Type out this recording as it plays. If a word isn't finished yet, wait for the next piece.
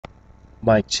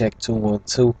Mic check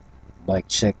 212. Mic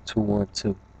check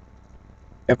 212.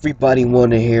 Everybody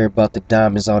wanna hear about the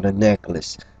diamonds on the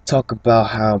necklace. Talk about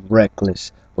how I'm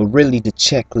reckless. But really the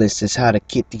checklist is how to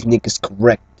get these niggas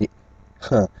corrected.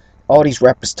 Huh. All these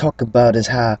rappers talk about is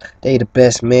how they the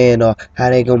best man or how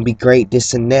they gonna be great,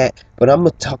 this and that. But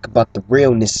I'ma talk about the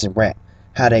realness in rap.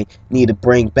 How they need to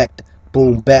bring back the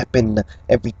boom bap and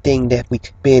everything that we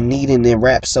been needing in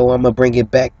rap. So I'ma bring it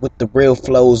back with the real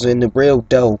flows and the real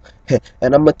dough.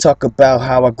 And I'ma talk about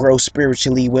how I grow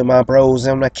spiritually with my bros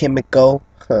and my chemical.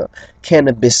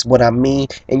 Cannabis, what I mean,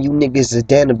 and you niggas is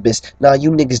cannabis. Nah,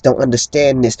 you niggas don't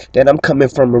understand this. That I'm coming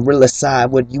from a realer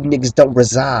side where you niggas don't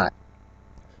reside.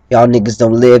 Y'all niggas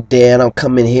don't live there, and I'm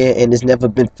coming here, and it's never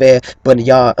been fair. But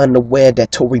y'all unaware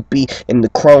that Tory B and the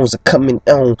Crones are coming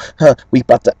on, huh? We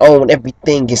about to own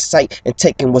everything in sight and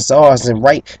taking what's ours and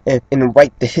write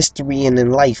the history and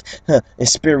in life, huh? And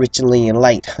spiritually in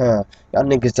light, huh? Y'all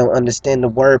niggas don't understand the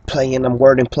wordplay, and I'm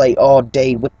word and play all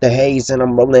day with the haze, and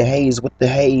I'm rolling haze with the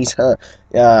haze, huh?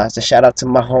 So shout out to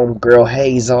my homegirl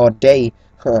Haze all day,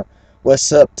 huh?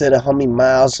 What's up to the homie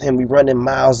Miles, and we running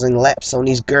miles and laps on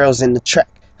these girls in the track.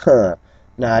 Huh.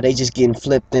 Nah, they just getting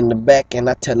flipped in the back, and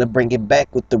I tell her bring it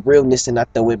back with the realness, and I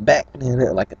throw it back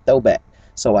like a throwback.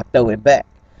 So I throw it back.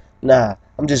 Nah,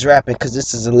 I'm just rapping because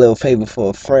this is a little favor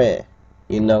for a friend.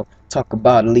 You know, talk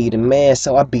about a leading man,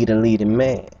 so I be the leading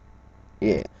man.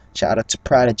 Yeah. Shout out to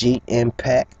Prodigy,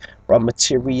 Impact, Raw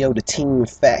Material, the team, in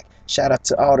fact. Shout out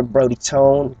to all the Brody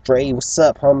Tone, Dre, what's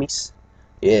up, homies?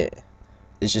 Yeah,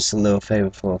 it's just a little favor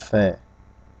for a fan.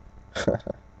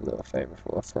 Little favor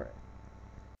for a friend.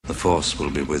 The Force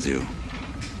will be with you,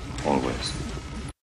 always.